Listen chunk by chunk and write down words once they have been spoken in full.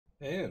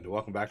And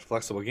welcome back to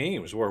Flexible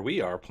Games, where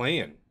we are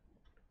playing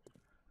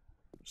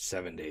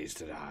 7 Days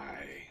to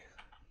Die.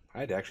 I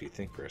had to actually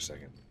think for a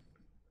second.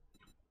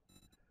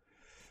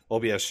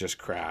 OBS just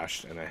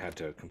crashed, and I had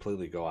to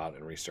completely go out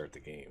and restart the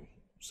game.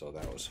 So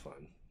that was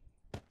fun.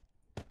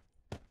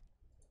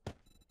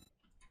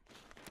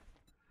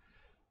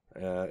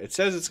 It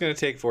says it's going to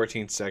take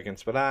 14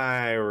 seconds, but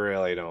I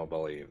really don't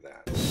believe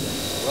that.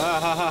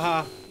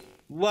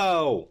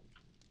 Whoa!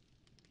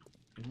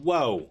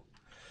 Whoa!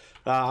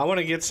 I want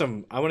to get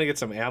some. I want to get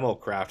some ammo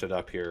crafted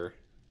up here.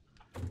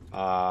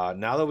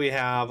 Now that we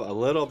have a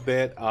little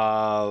bit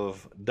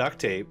of duct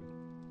tape,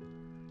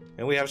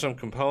 and we have some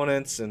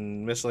components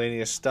and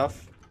miscellaneous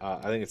stuff,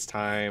 I think it's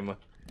time.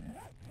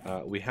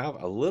 We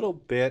have a little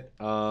bit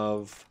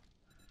of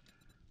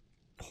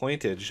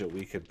pointage that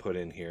we could put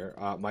in here.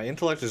 My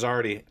intellect is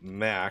already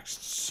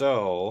maxed,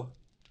 so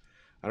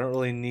I don't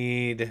really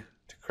need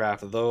to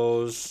craft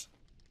those.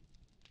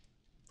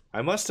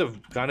 I must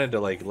have gone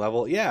into like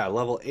level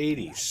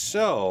 80.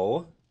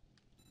 So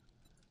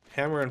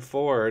hammer and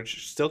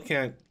forge still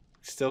can't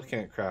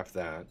craft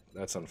that.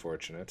 That's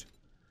unfortunate.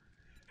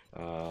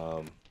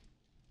 Craft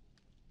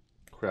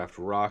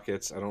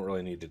rockets. I don't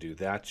really need to do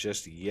that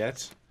just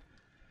yet.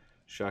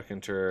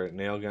 Shotgun turret,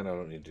 nail gun. I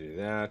don't need to do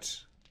that.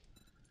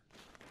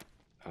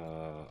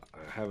 I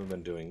haven't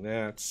been doing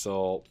that,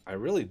 so I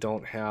really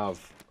don't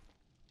have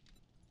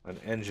an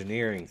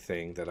engineering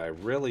thing that I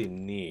really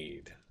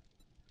need.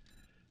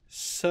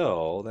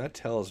 So that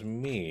tells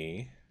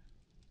me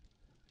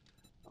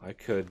I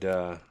could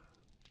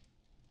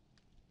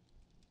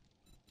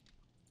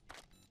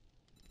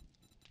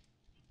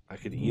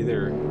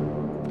either,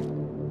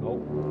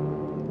 oh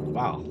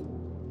wow,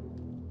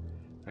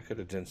 that could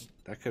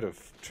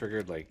have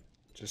triggered like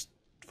just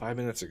 5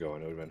 minutes ago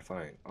and it would have been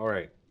fine. All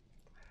right,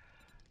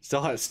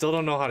 still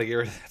don't know how to get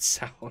rid of that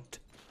sound.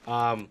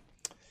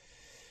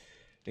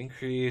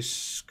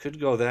 Increase could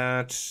go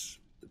that.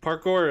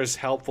 Parkour is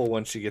helpful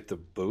once you get the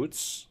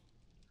boots.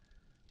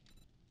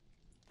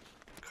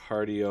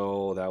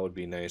 Cardio, that would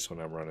be nice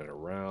when I'm running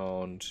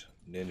around.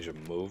 Ninja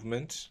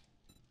movement.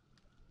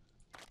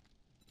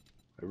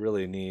 I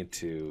really need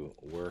to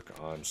work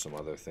on some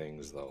other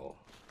things though.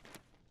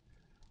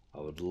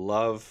 I would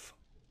love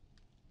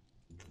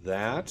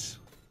that,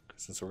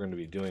 since we're going to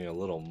be doing a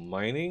little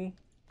mining.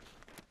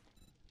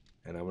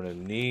 And I'm going to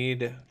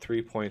need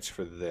 3 points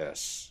for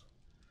this.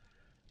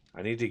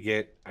 I need to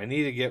get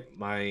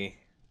my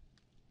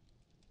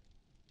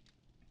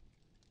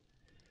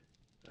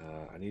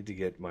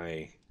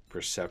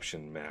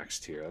perception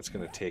maxed here. That's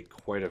going to take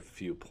quite a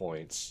few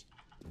points.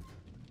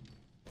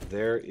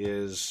 There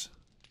is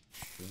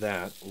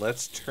that.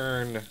 Let's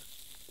turn...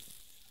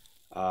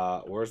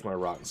 where's my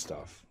rotten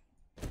stuff?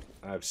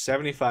 I have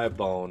 75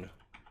 bone.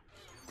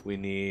 We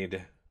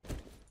need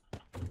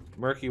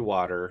murky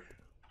water.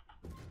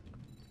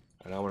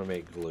 And I want to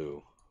make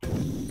glue.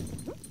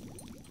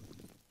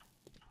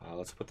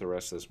 Let's put the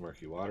rest of this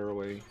murky water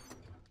away.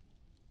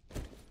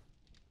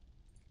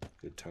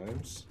 Good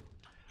times.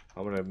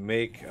 I'm going to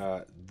make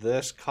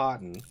this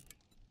cotton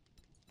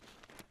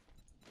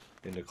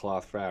into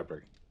cloth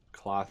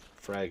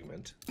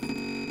fragment.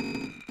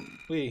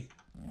 Whee!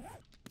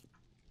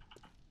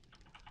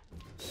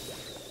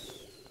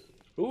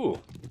 Ooh!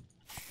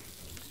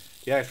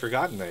 Yeah, I'd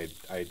forgotten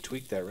I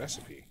tweaked that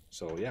recipe.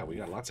 So yeah, we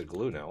got lots of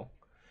glue now.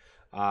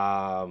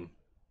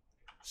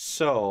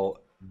 So,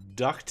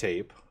 duct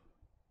tape.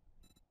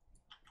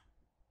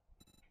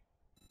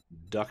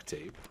 Duct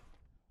tape.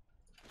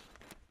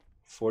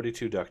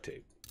 42 duct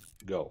tape.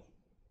 Go.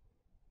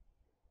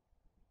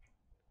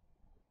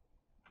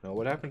 Now,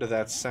 what happened to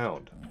that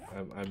sound?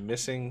 I'm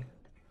missing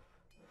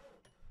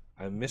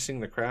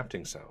the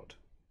crafting sound.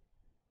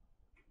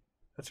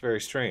 That's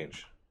very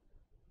strange.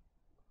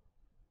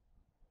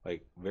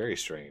 Like, very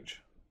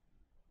strange.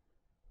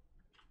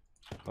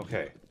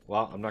 Okay,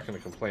 well, I'm not going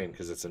to complain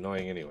because it's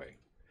annoying anyway.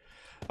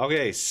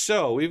 Okay,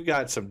 so we've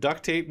got some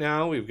duct tape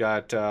now. We've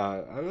got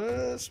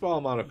a small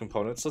amount of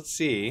components. Let's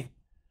see.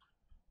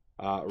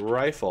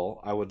 Rifle.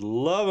 I would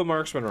love a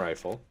marksman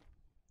rifle.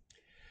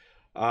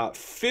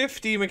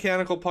 50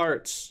 mechanical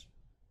parts.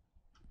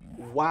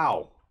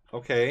 Wow.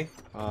 Okay.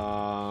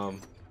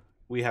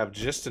 We have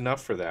just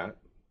enough for that.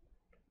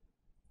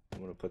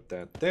 I'm going to put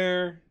that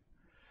there.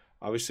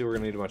 Obviously, we're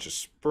going to need a bunch of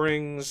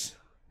springs.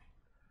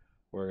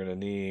 We're going to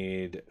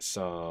need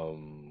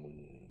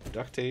some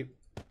duct tape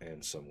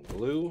and some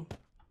glue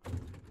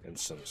and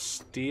some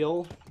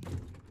steel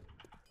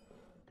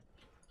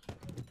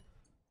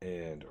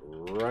and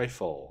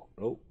rifle.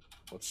 Oh,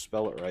 let's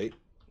spell it right.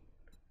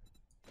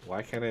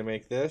 Why can't I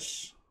make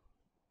this?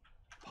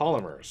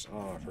 Polymers.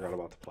 Oh, I forgot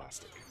about the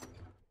plastic.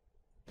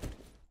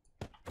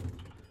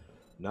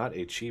 Not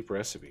a cheap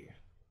recipe.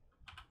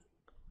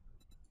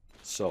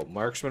 So,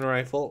 marksman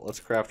rifle. Let's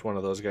craft one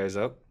of those guys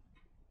up.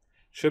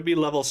 Should be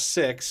level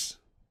 6.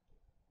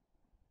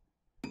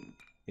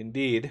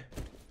 Indeed.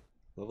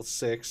 Level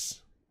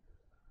 6.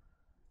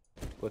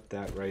 Put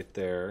that right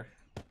there.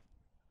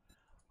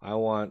 I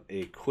want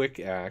a quick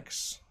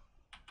axe.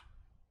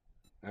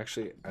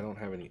 Actually, I don't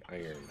have any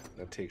iron.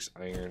 That takes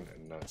iron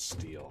and not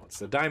steel. It's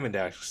the diamond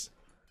axe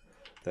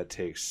that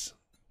takes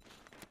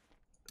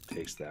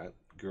that.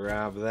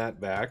 Grab that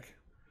back.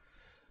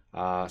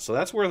 So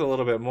that's worth a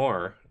little bit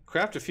more.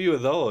 Craft a few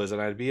of those,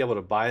 and I'd be able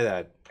to buy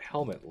that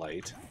helmet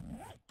light.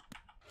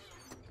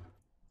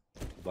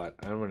 But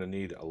I'm going to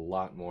need a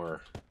lot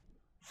more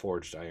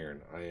forged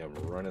iron. I am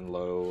running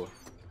low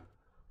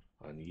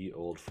on ye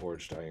old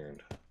forged iron.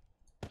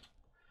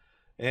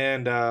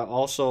 And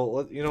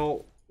also, you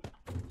know,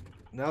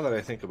 now that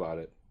I think about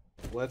it,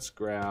 let's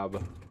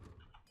grab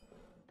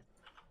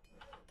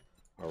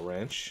a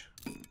wrench.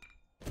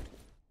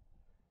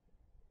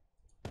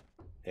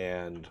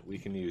 And we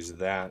can use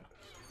that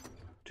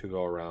to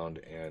go around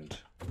and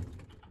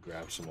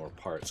grab some more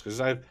parts. Because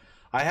I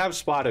have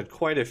spotted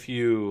quite a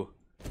few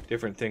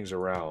different things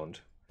around.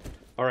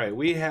 Alright,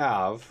 we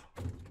have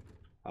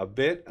a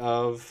bit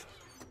of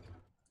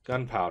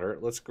gunpowder.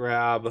 Let's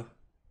grab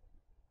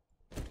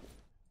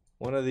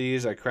one of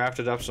these. I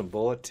crafted up some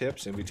bullet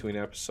tips in between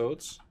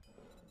episodes.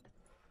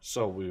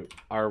 So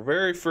our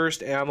very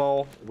first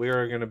ammo, we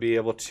are going to be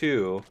able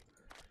to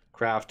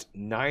craft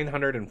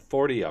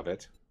 940 of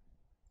it.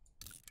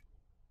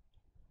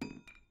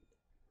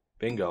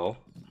 Bingo.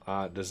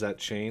 Does that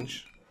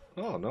change?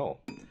 Oh, no.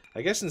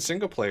 I guess in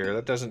single player,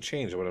 that doesn't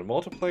change. But in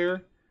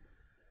multiplayer,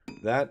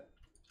 that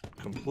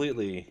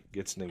completely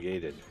gets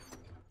negated.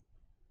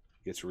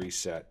 Gets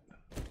reset.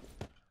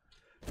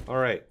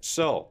 Alright,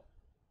 so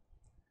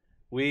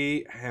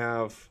we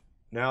have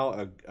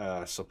now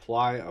a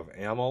supply of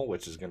ammo,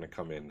 which is going to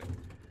come in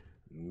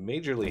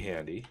majorly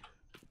handy.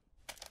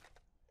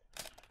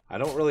 I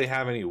don't really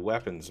have any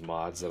weapons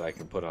mods that I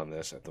can put on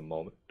this at the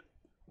moment.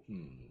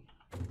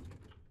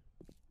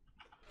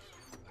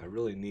 I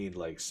really need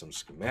like some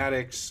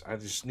schematics. I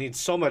just need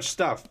so much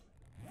stuff.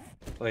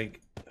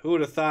 Like, who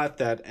would have thought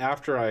that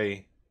after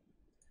I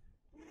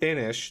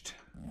finished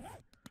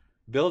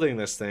building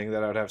this thing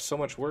that I would have so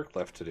much work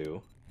left to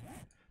do.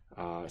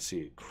 Let's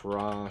see,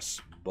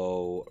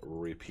 crossbow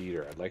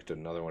repeater. I'd like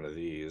another one of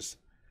these.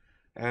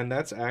 And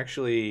that's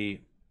actually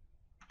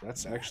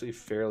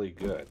fairly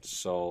good.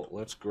 So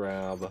let's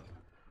grab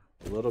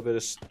a little bit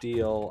of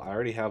steel. I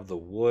already have the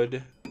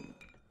wood.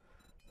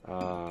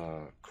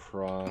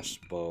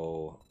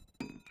 Crossbow.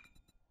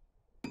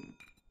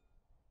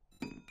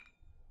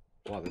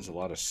 Wow, there's a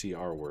lot of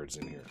CR words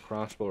in here.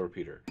 Crossbow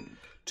repeater.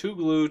 2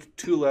 glue,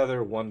 2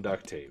 leather, 1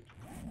 duct tape.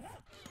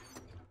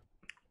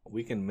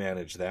 We can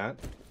manage that.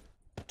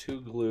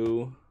 2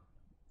 glue,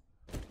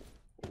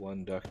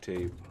 1 duct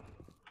tape,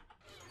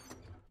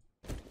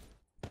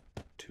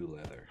 2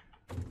 leather.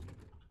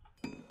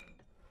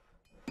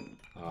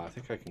 I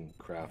think I can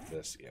craft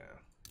this, yeah.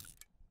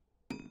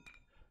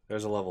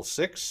 There's a level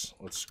 6.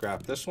 Let's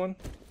scrap this one.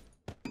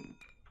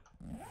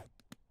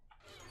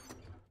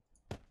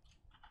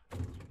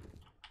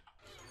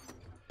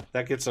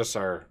 That gets us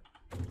our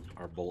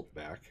bolt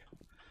back.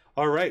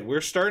 All right, we're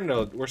starting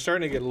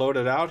to get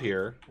loaded out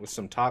here with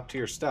some top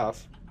tier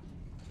stuff.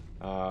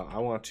 I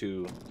want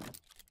to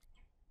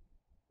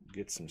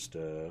get some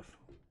stuff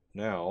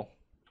now.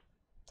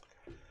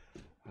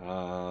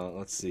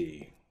 Let's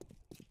see.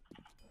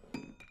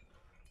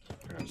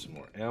 Grab some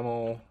more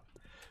ammo.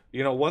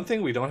 You know, one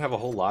thing we don't have a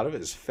whole lot of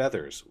is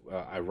feathers.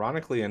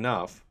 Ironically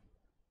enough,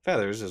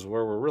 feathers is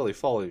where we're really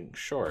falling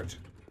short.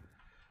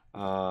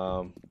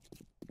 I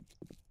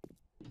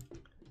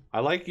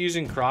like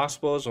using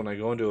crossbows when I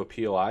go into a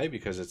POI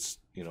because it's,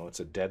 you know, it's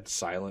a dead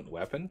silent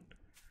weapon.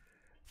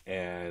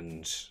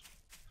 And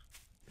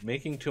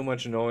making too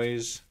much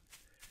noise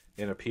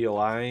in a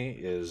POI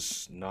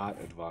is not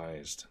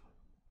advised.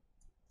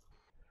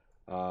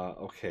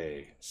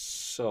 Okay,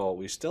 so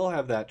we still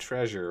have that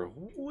treasure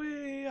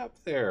way up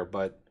there,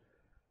 but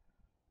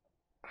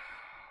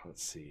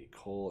let's see,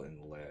 coal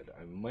and lead.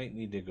 I might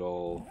need to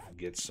go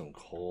get some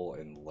coal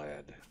and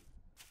lead.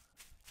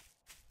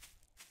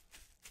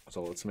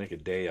 So let's make a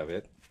day of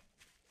it.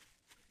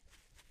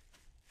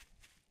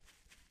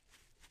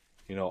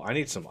 You know, I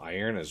need some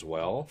iron as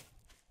well.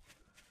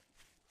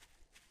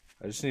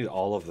 I just need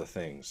all of the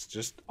things.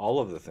 Just all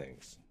of the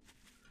things.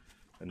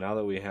 And now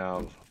that we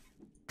have...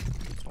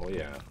 Oh,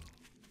 yeah.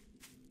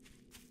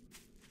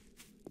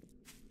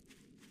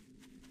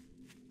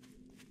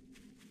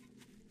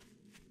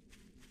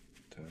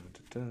 Da,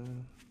 da, da.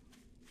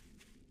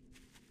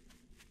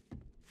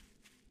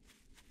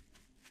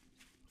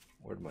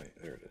 Where'd my...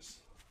 There it is.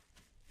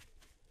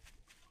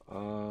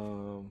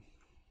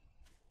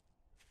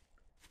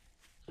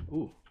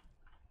 Ooh.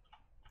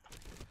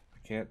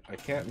 I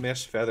can't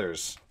miss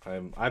feathers.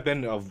 I've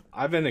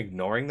been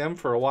ignoring them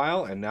for a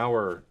while, and now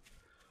we're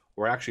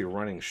actually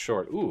running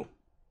short. Ooh.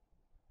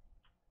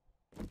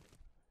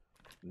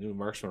 New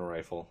marksman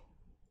rifle.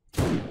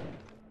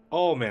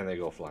 Oh man, they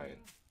go flying.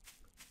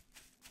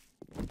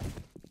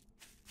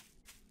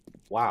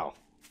 Wow.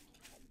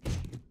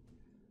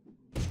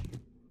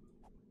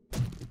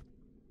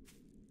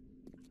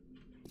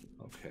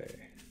 Okay.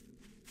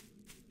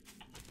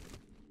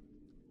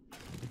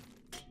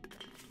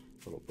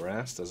 Little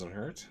brass doesn't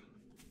hurt.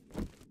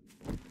 I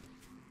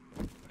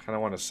kind kind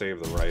of want to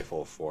save the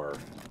rifle for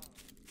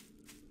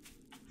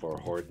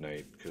Horde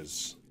Night,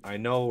 because I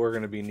know we're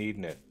going to be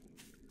needing it.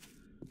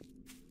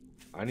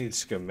 I need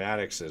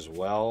schematics as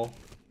well.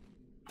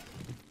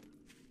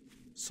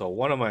 So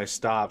one of my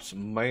stops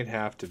might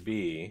have to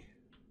be...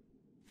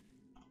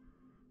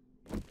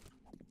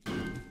 I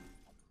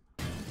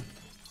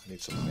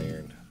need some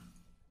iron.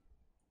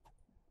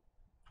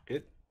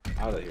 Get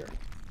out of here.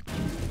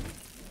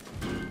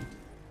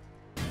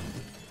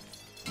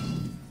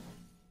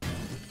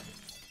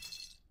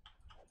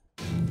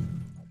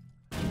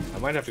 I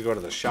might have to go to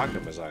the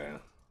shotgun Messiah.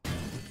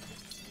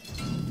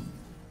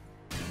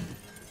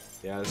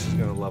 Yeah, this is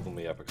gonna level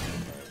me up a couple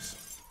times.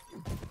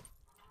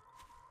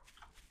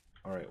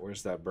 Alright,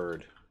 where's that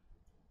bird?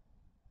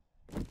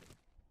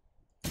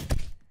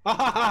 Ha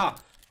ha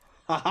ha!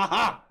 Ha ha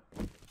ha!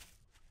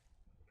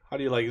 How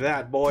do you like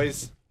that,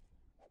 boys?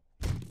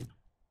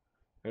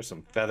 There's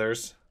some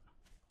feathers.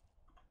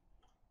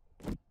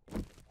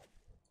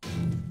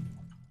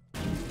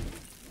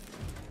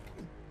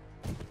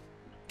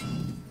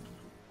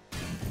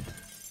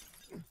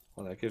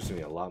 Well, that gives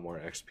me a lot more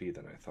XP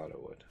than I thought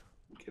it would.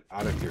 Get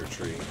out of here,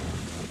 tree.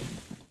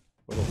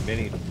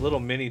 Little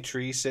mini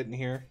tree sitting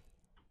here.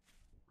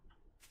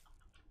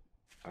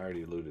 I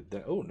already looted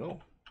that. Oh no.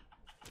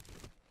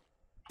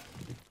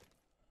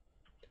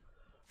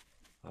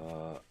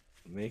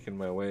 Making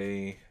my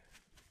way.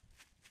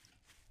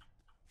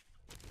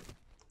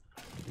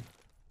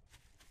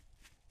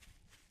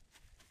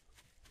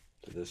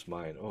 To this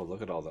mine. Oh,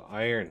 look at all the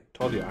iron.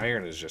 Told you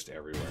iron is just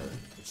everywhere.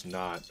 It's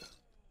not.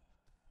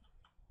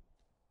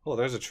 Oh,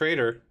 there's a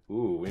trader.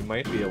 Ooh, we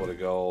might be able to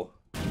go.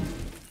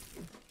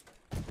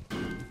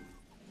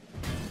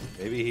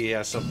 Maybe he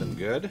has something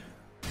good.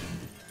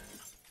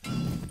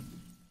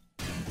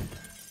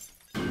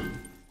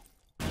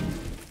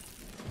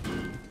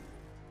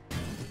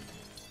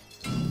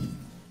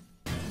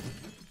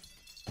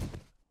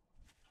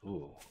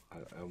 Ooh, I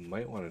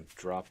might want to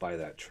drop by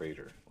that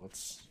trader.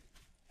 Let's...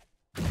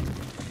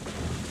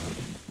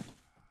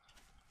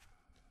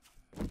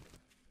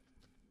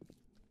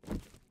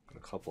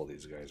 couple of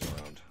these guys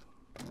around.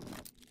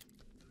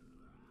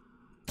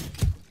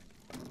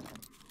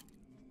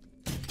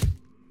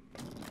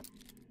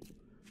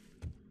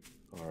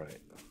 All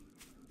right.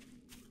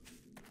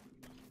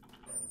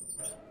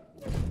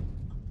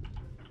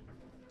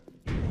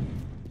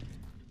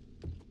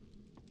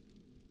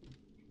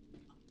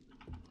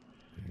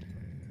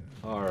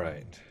 All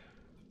right.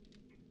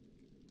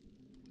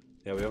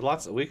 Yeah, we have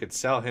lots of, we could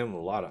sell him a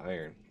lot of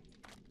iron.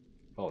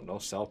 Oh, no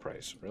sell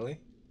price.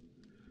 Really?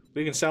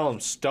 We can sell him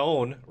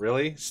stone.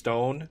 Really?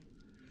 Stone?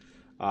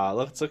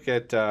 Let's look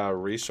at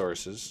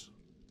resources.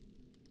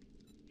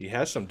 He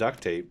has some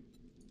duct tape.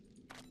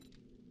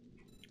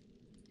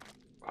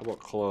 How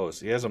about clothes?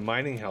 He has a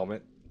mining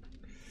helmet.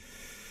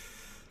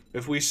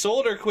 If we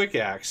sold our quick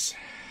axe,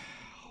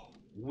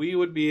 we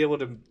would be able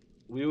to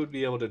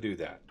do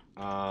that.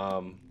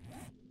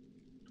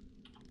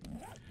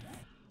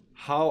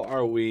 How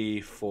are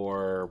we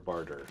for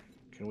barter?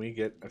 Can we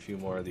get a few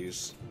more of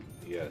these?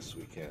 Yes,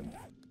 we can.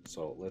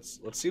 So let's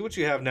see what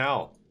you have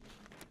now.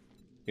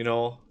 You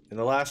know, in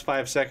the last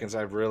 5 seconds,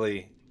 I've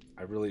really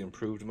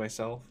improved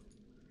myself.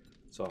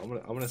 So I'm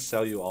gonna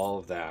sell you all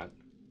of that,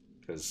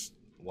 because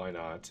why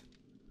not?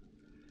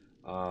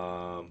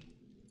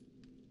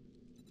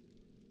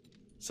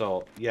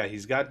 So yeah,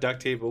 he's got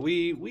duct tape, but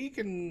we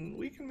can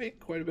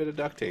make quite a bit of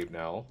duct tape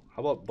now.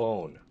 How about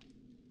bone?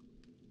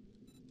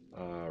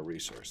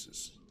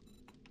 Resources.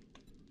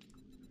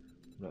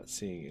 I'm not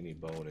seeing any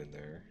bone in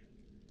there.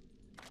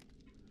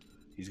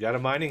 He's got a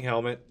mining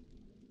helmet.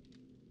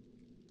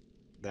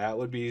 That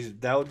would be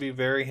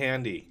very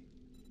handy.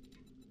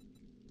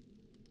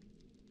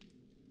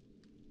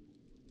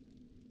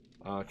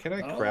 Can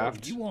I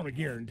craft? Oh, you want a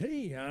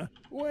guarantee, huh?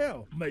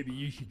 Well, maybe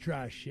you should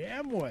try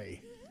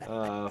Shamway.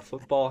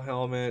 Football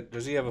helmet.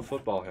 Does he have a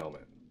football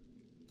helmet?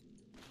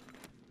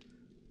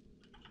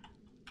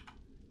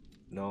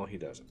 No, he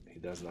doesn't. He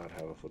does not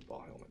have a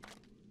football helmet.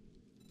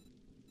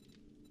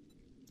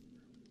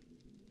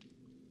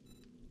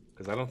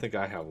 Because I don't think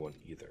I have one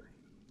either.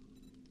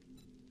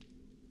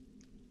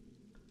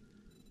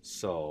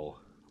 So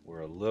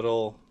we're a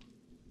little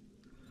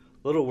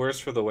worse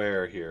for the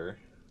wear here.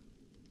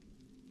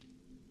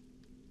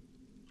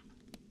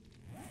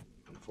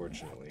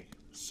 Unfortunately.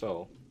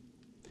 So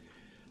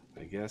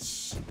I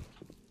guess,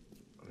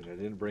 I mean, I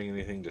didn't bring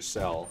anything to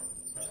sell.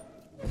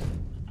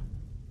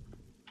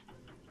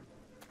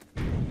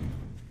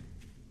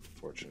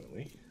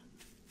 Unfortunately.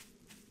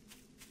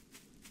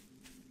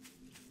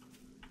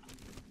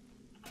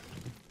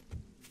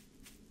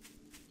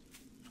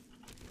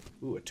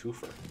 Ooh, a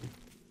twofer.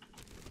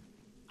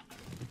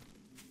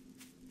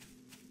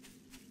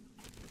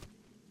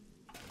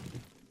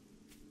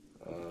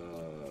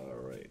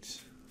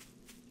 Right.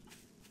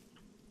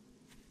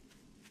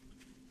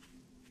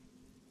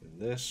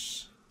 And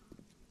this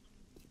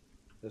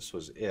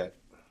was it.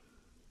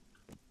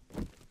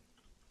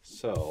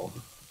 So,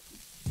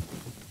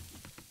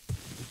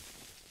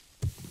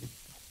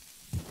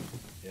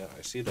 yeah,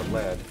 I see the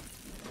lead.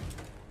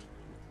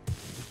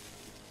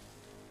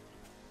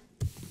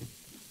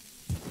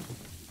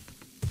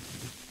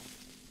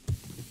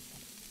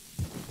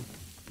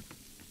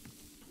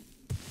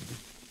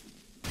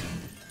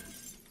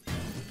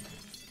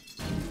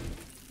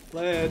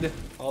 Lead.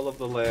 All of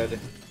the lead.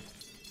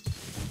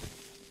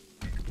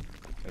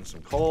 And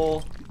some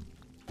coal.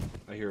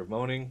 I hear it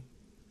moaning.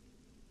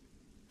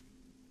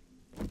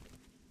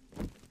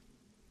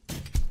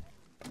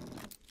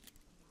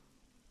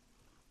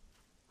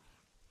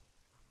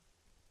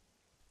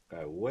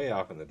 Guy way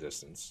off in the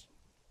distance.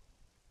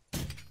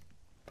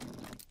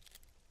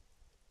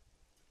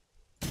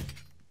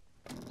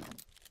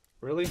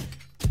 Really?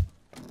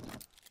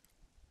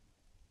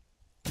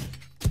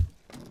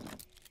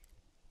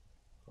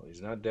 Well,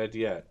 he's not dead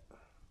yet.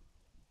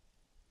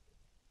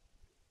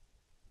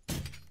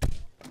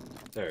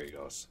 There he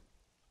goes.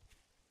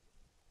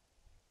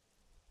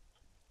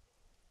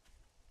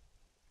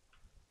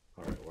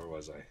 Alright, where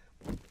was I?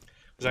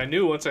 Because I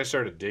knew once I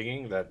started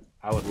digging that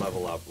I would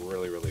level up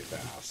really, really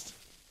fast.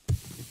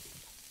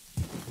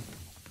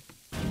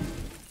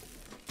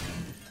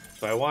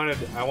 So I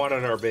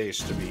wanted our base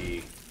to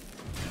be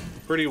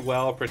pretty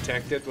well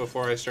protected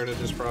before I started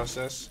this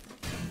process.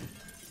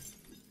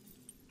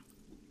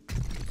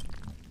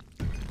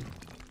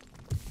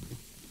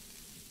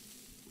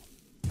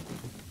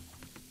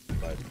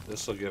 But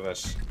this will give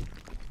us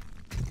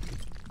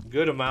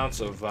good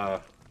amounts of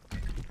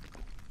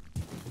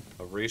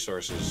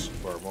resources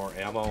for more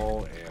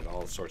ammo and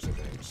all sorts of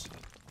things.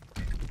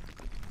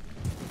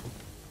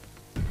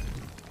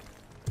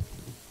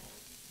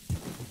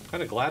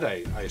 Kind of glad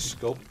I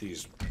scoped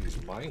these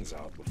mines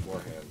out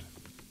beforehand.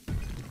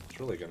 It's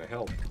really going to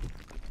help.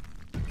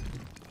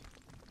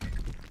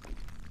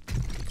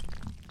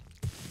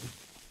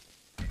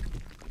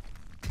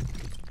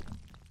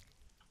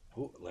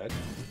 Ooh, lead.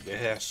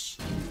 Yes.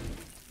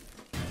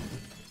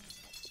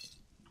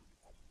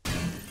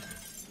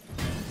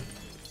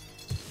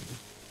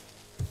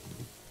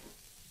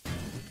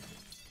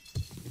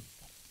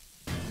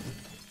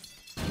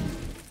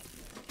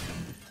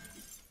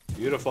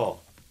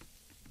 Beautiful.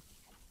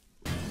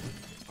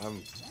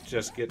 I'm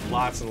just getting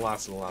lots and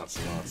lots and lots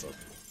and lots of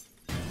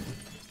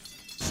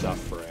stuff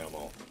for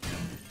ammo.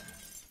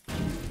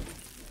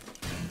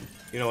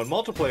 You know, in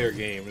multiplayer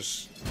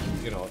games,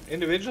 you know,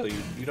 individually,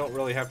 you don't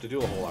really have to do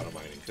a whole lot of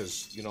mining,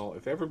 because, you know,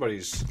 if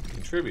everybody's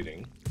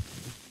contributing,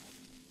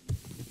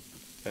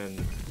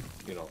 then,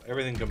 you know,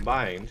 everything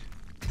combined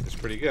is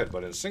pretty good.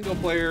 But in single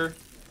player,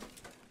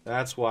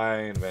 that's why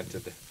I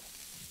invented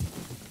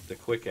the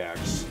quick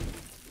axe,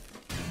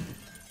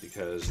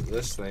 because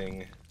this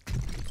thing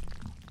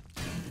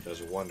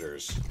does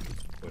wonders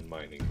when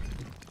mining.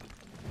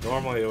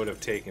 Normally it would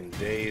have taken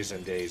days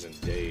and days and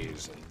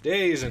days and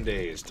days and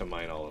days to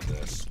mine all of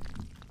this.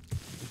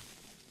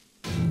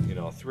 You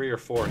know, 3 or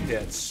 4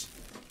 hits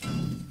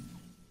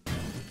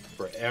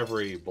for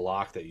every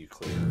block that you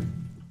clear.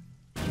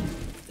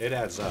 It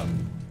adds up.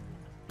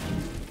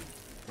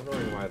 I'm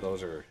wondering why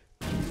those are...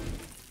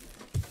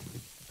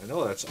 I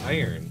know that's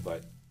iron,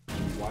 but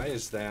why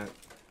is that...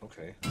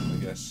 Okay, I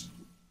guess...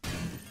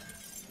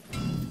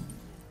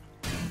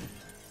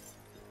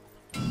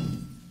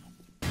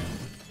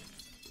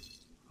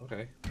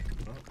 Okay.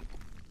 Well,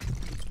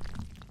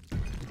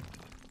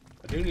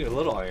 I do need a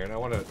little iron. I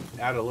want to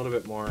add a little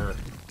bit more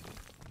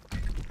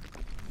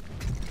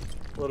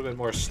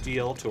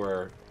steel to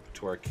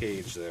our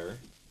cage there.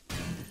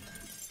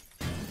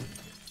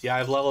 Yeah,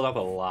 I've leveled up a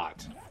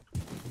lot.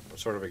 I'm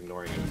sort of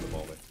ignoring it at the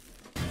moment.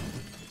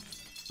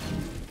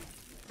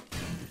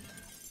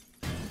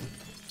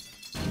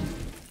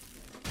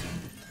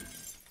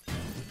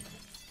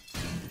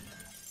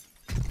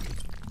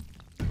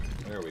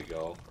 There we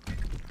go.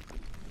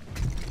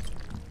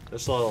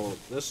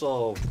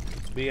 This'll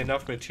be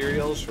enough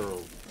materials for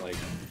like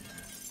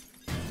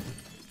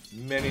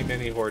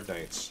many horde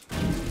nights.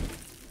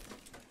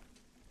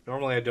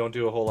 Normally I don't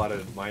do a whole lot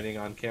of mining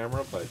on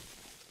camera, but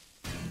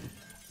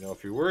you know,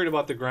 if you're worried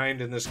about the grind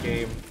in this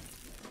game,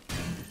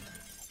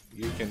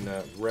 you can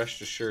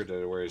rest assured that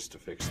there are ways to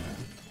fix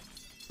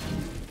that.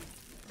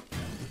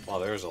 Wow,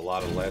 there's a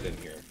lot of lead in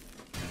here.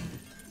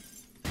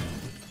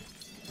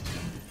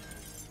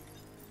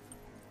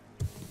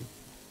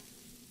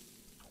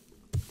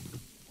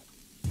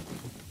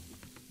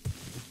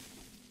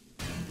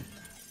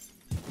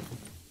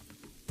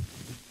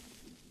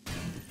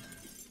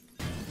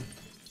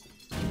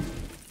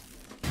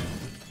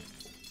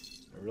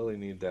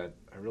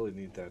 I really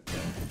need that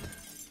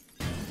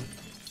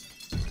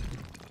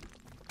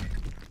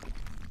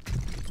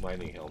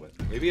mining helmet.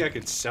 Maybe I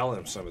could sell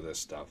him some of this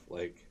stuff,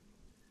 like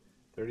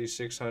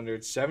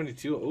 3,600,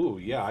 72. Ooh,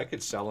 yeah, I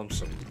could sell him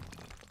some,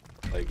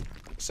 like,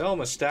 sell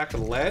him a stack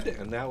of lead,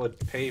 and that would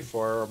pay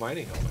for a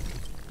mining helmet.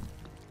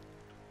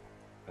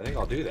 I think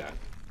I'll do that.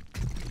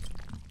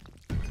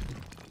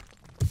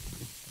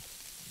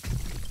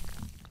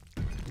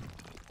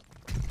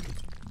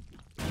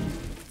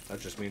 That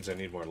just means I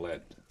need more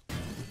lead.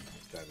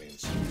 That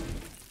means.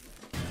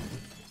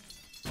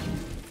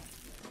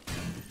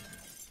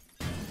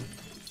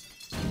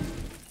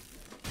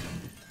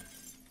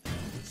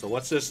 So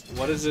what's this?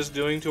 What is this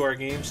doing to our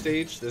game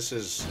stage? This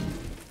is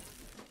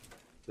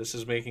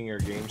making our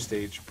game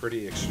stage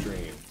pretty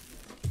extreme.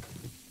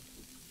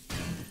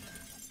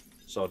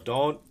 So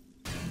don't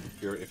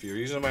If you're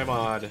using my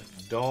mod,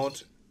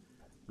 don't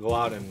go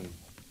out and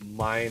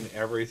mine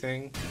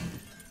everything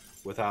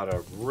without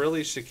a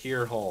really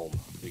secure home,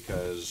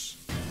 because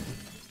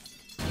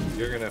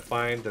you're going to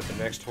find that the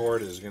next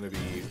horde is going to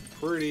be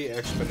pretty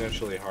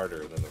exponentially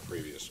harder than the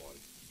previous one.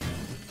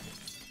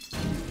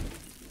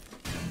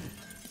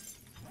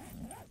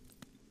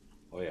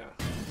 Oh yeah.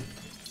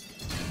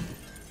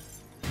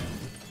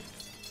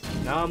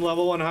 Now I'm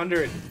level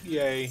 100.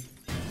 Yay.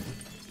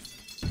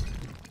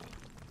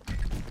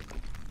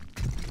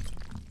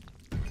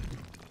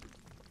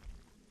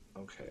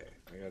 Okay,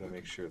 I gotta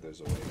make sure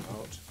there's a way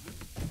out.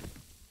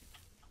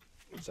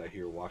 Because I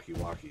hear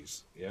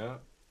walkie-walkies. Yeah,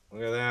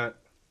 look at that.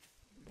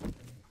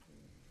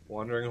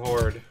 Wandering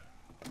horde.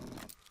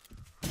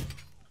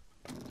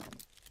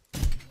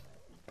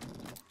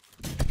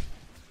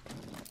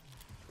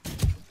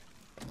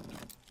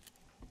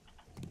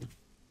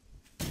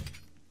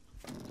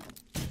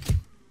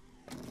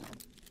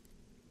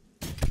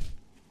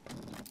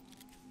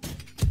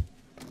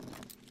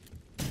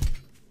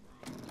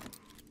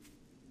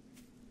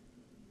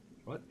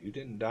 What? You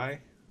didn't die?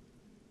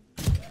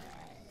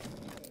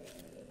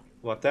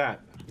 What that?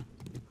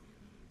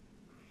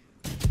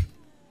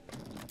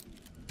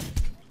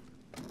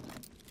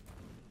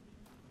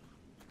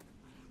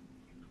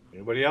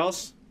 Anybody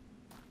else?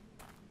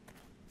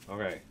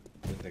 Okay,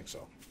 didn't think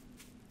so.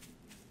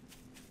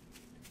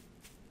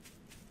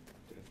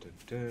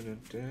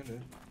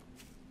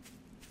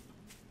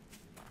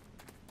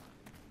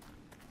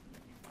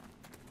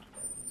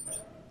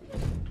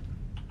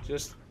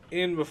 Just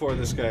in before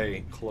this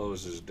guy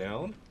closes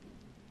down.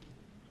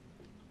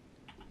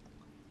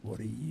 What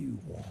do you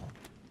want?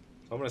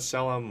 So I'm gonna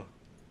sell him.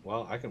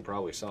 Well, I can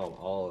probably sell them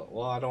all.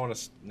 Well, I don't want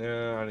to.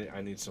 No,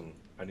 I need some.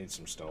 I need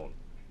some stone.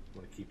 I'm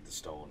gonna keep the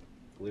stone.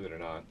 Believe it or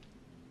not.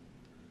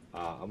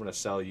 I'm gonna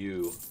sell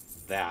you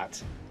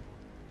that.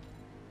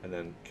 And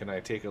then, can I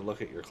take a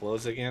look at your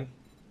clothes again?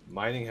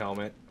 Mining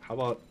helmet. How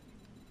about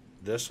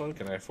this one?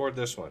 Can I afford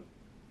this one?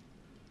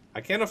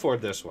 I can't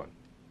afford this one.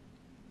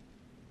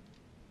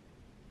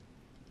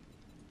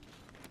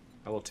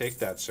 I will take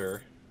that,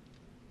 sir.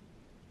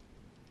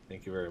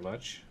 Thank you very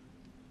much.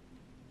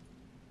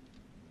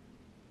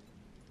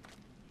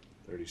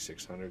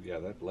 3,600. Yeah,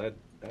 that lead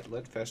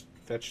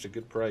fetched a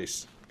good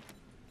price.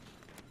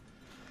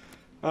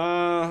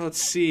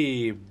 Let's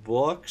see.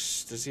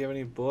 Books. Does he have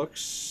any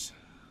books?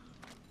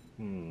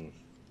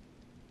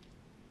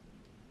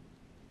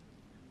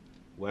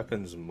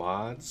 Weapons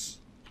mods.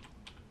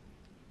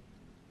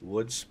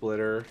 Wood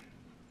splitter.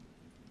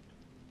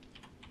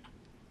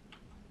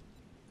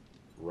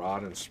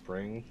 Rod and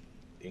spring.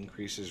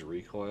 Increases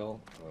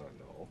recoil.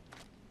 No.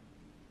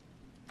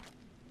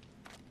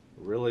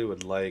 Really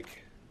would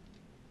like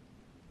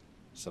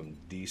some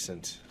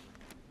decent.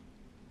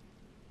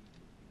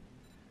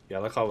 Yeah,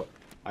 look how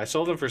I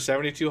sold them for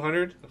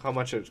 7,200. Look how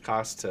much it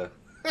costs to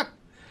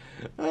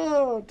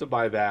to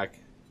buy back.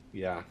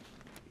 Yeah,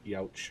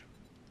 youch.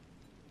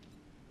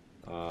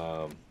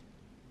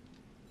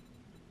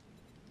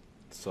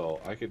 So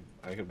I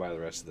could buy the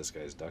rest of this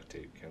guy's duct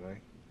tape, can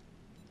I?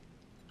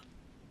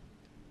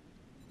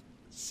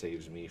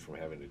 Saves me from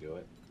having to do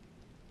it.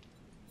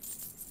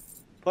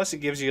 Plus, it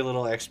gives you a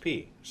little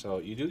XP, so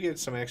you do get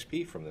some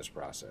XP from this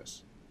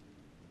process.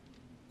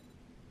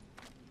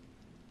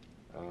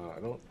 I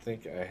don't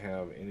think I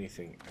have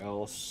anything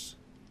else,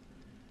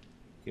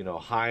 you know,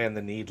 high on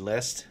the need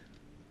list.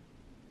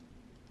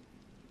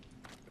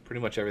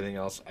 Pretty much everything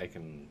else I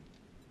can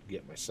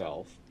get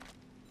myself.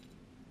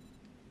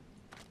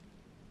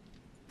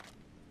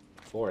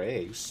 4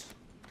 eggs.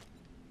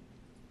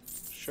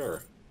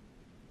 Sure.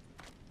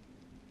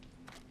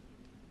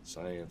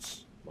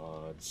 Science,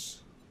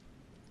 mods,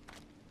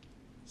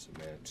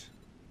 cement,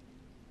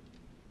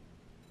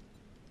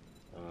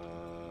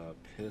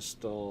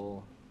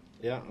 pistol.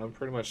 Yeah, I'm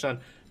pretty much done.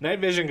 Night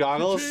vision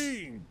goggles.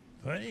 Cha-ching!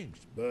 Thanks,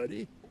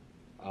 buddy.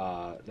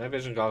 Night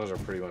vision goggles are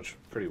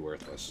pretty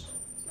worthless.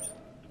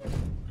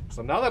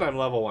 So now that I'm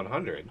level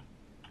 100,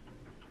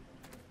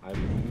 I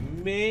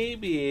may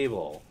be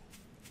able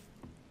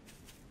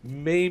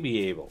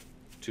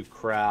to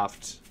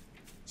craft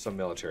some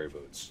military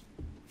boots.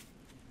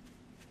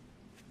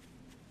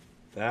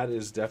 That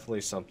is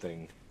definitely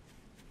something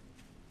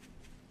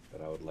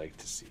that I would like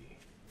to see.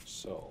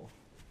 So,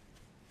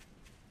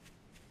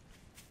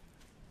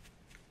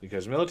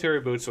 because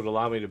military boots would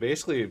allow me to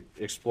basically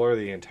explore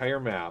the entire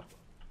map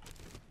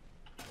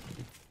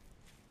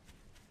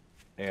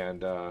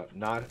and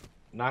not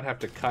have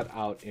to cut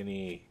out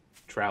any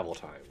travel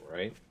time,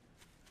 right?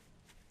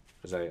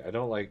 Because I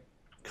don't like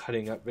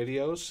cutting up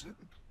videos.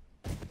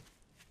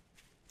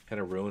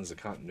 Kind of ruins the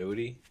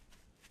continuity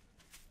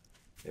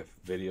if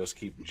videos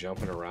keep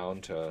jumping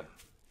around to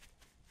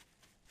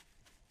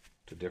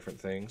different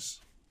things.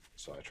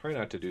 So I try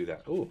not to do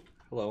that. Oh,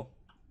 hello.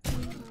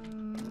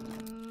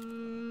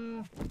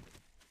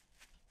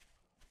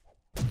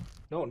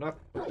 No, not.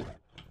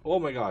 Oh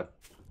my god.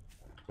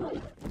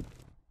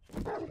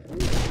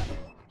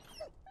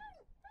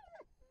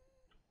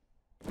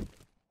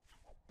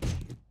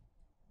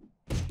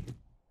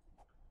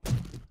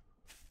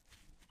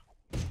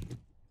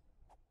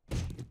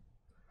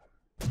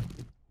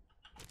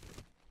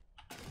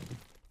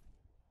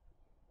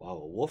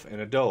 Oh, a wolf and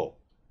a doe.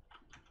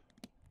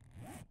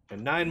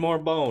 And 9 more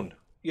bone.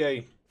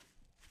 Yay.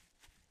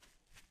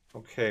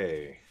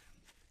 Okay.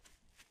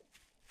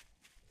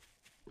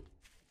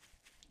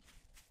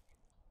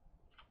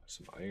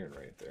 Some iron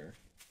right there.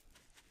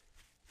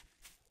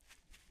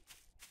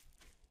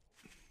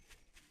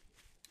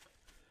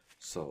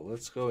 So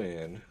let's go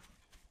in,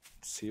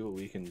 see what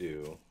we can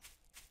do.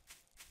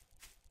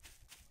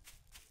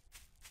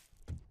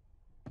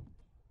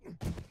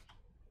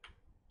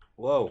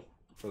 Whoa,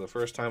 for the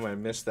first time I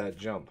missed that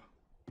jump.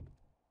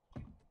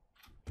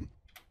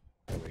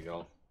 There we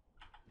go.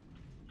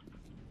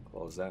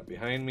 Close that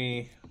behind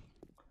me.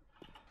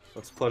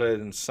 Let's put it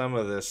in some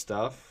of this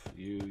stuff.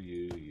 You, and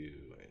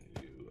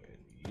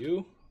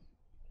you.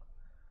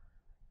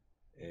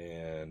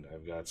 And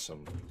I've got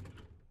some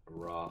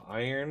raw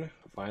iron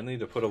finally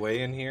to put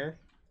away in here.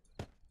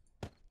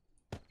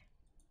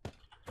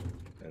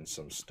 And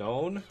some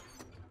stone.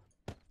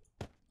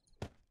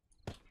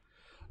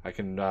 I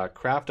can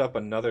craft up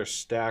another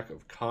stack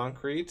of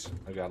concrete.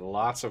 I got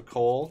lots of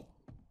coal.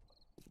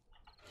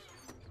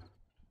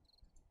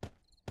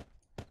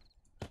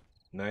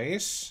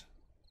 Nice.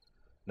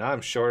 Now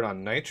I'm short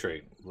on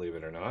nitrate, believe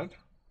it or not.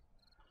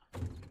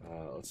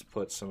 Let's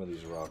put some of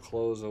these raw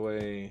clothes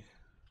away.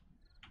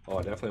 Oh,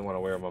 I definitely want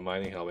to wear my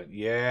mining helmet.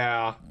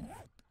 Yeah.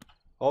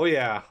 Oh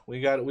yeah, we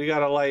got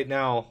a light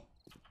now.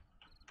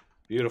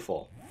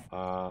 Beautiful.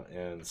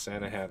 And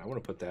Santa hat. I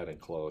want to put that in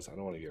clothes. I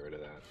don't want to get rid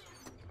of that.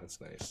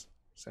 That's nice.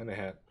 Santa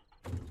hat.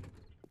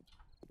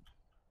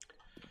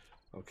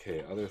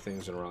 Okay, other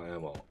things in raw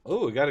ammo.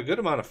 Oh, we got a good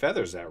amount of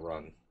feathers that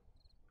run.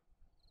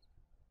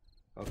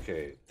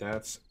 Okay,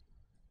 that's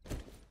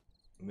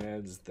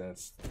meds,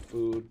 that's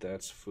food,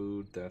 that's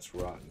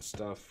rotten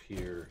stuff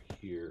here,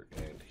 here,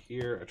 and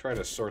here. I try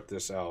to sort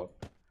this out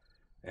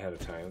ahead of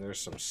time.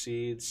 There's some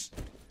seeds,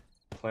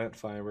 plant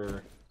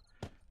fiber,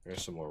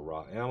 there's some more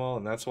raw ammo,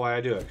 and that's why I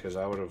do it, because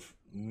I would have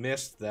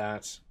missed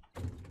that.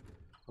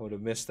 I would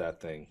have missed that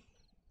thing.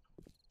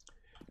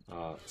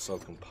 So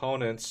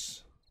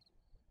components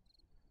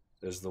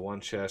is the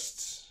one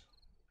chest.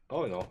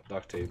 Oh no,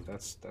 duct tape.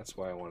 That's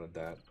why I wanted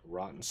that.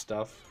 Rotten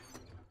stuff.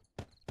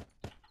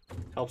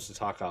 Helps to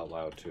talk out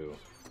loud too.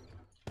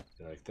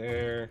 Like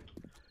there.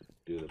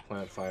 Do the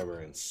plant fiber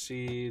and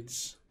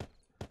seeds.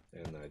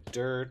 And the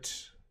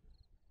dirt.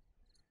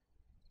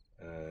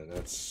 And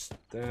that's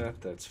that.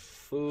 That's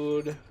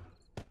food.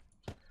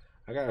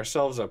 I got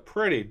ourselves a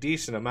pretty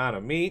decent amount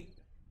of meat.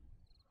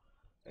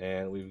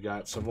 And we've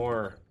got some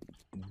more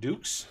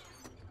dukes.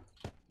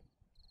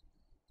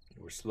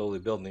 We're slowly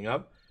building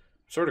up.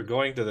 Sort of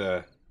going to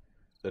the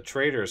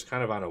traders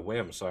kind of on a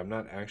whim, so I'm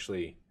not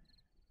actually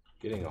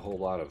getting a whole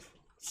lot of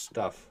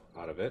stuff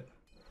out of it.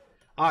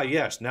 Ah,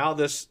 yes, now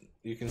this,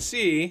 you can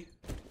see,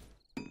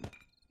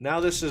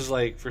 now this is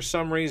like, for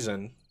some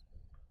reason,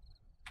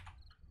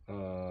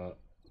 not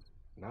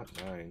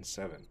 9,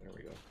 7, there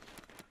we go.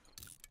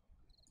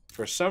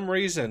 For some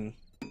reason,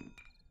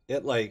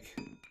 it like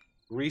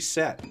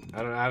reset.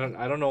 I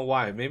don't know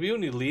why. Maybe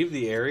when you leave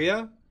the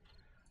area,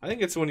 I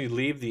think it's when you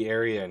leave the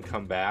area and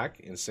come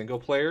back in single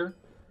player,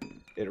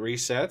 it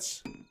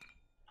resets.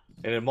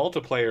 And in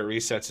multiplayer, it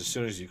resets as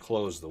soon as you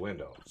close the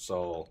window.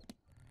 So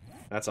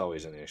that's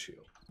always an issue.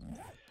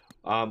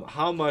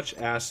 How much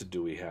acid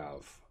do we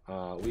have?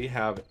 We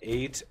have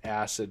 8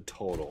 acid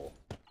total.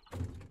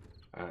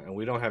 And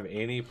we don't have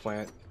any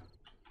plant,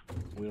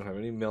 we don't have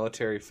any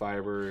military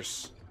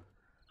fibers,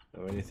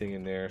 no anything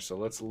in there. So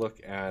let's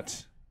look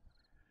at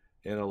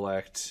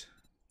intellect.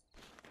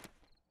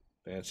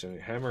 Mention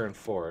hammer and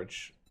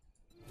forge.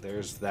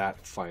 There's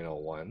that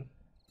final one.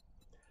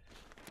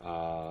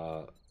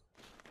 I'm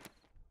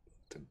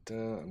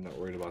not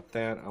worried about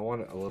that. I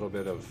want a little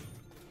bit of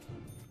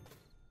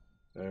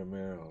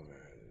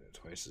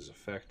twice as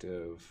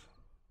effective.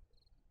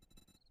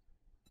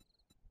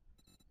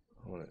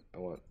 I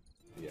want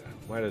yeah,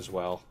 might as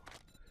well.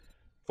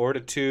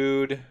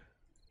 Fortitude.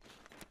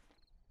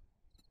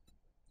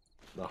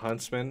 The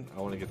huntsman.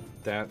 I want to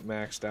get that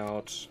maxed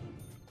out.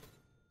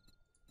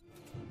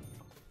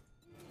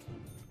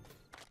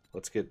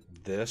 Let's get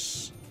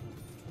this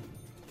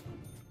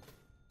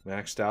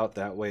maxed out.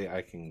 That way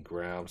I can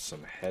grab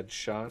some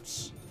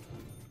headshots.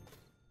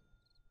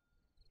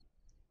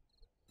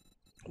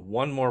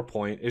 One more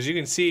point. As you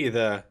can see,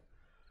 the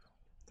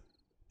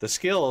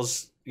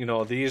skills, you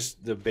know,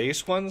 the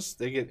base ones,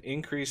 they get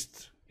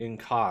increased in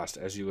cost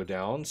as you go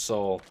down.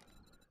 So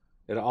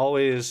it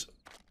always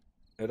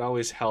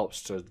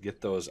helps to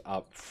get those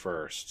up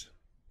first,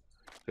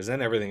 because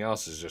then everything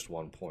else is just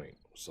 1 point.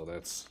 So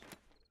that's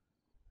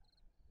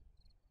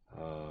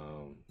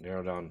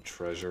narrow down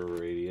treasure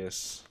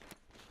radius,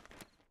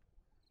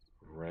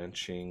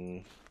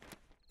 wrenching.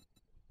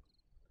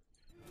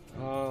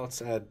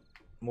 Let's add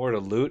more to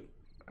loot.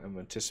 I'm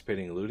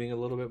anticipating looting a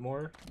little bit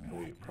more.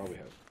 We probably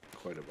have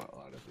quite a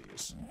lot of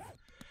these.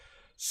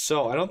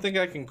 So I don't think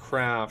I can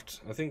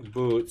craft. I think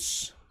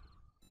boots,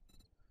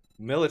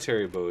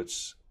 military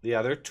boots.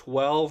 Yeah, they're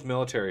 12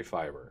 military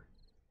fiber.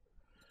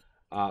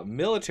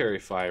 Military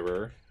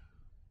fiber.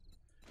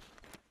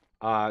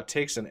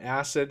 takes an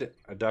acid,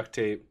 a duct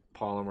tape,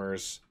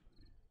 polymers,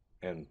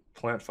 and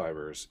plant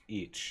fibers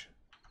each.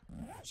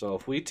 So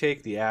if we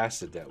take the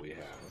acid that we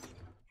have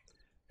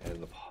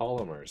and the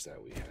polymers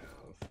that we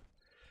have,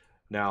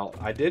 now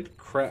I did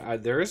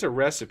there is a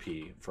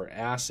recipe for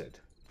acid.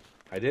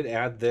 I did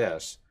add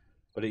this,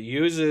 but it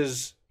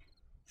uses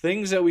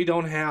things that we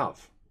don't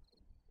have.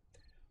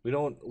 We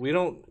don't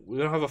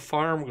have a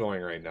farm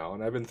going right now,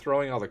 and I've been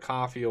throwing all the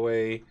coffee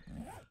away.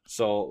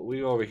 So we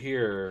go over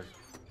here.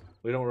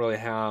 We don't really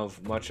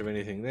have much of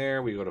anything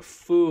there. We go to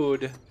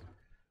food.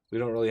 We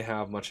don't really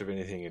have much of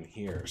anything in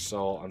here.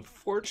 So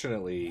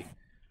unfortunately,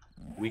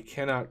 we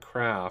cannot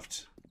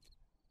craft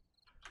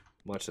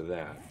much of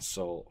that.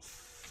 So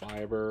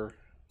fiber,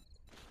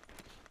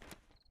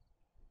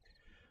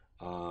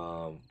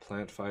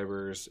 plant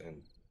fibers,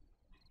 and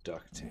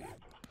duct tape.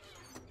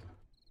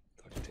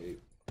 Duct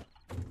tape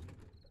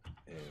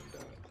and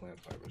plant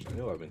fibers. I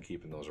know I've been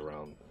keeping those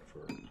around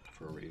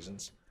for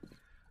reasons.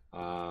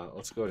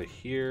 Let's go to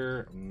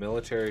here.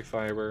 Military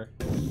fiber.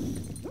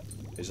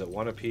 Is it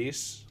one a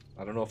piece?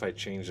 I don't know if I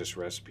changed this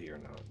recipe or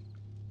not.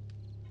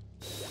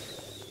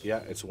 Yeah,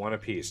 it's one a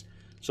piece.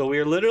 So we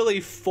are literally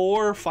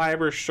 4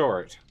 fibers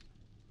short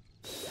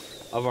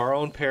of our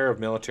own pair of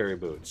military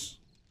boots.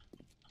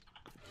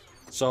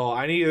 So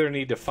I either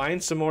need to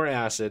find some more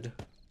acid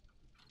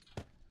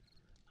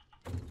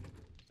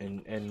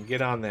and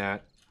get on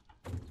that,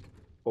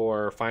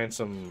 or find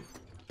some,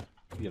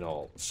 you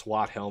know,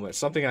 SWAT helmet,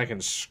 something I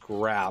can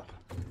scrap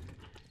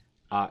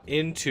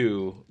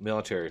into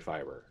military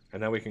fiber,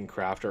 and then we can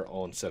craft our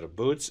own set of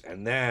boots,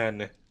 and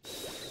then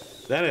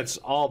it's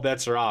all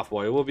bets are off,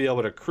 boy. We'll be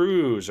able to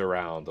cruise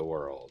around the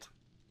world.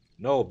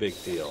 No big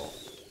deal.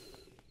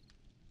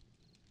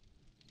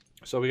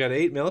 So we got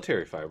 8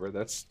 military fiber.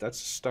 That's a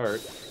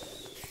start.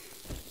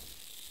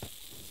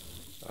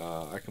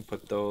 I can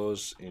put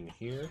those in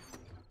here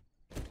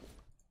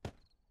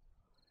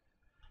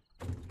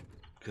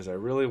because I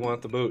really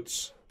want the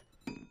boots.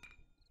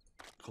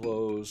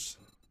 Clothes.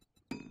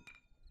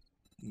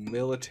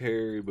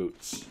 Military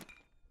boots.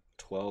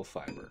 12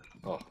 fiber.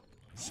 Oh,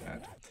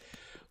 sad.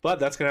 But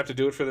that's going to have to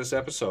do it for this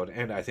episode,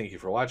 and I thank you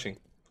for watching,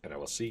 and I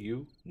will see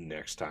you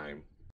next time.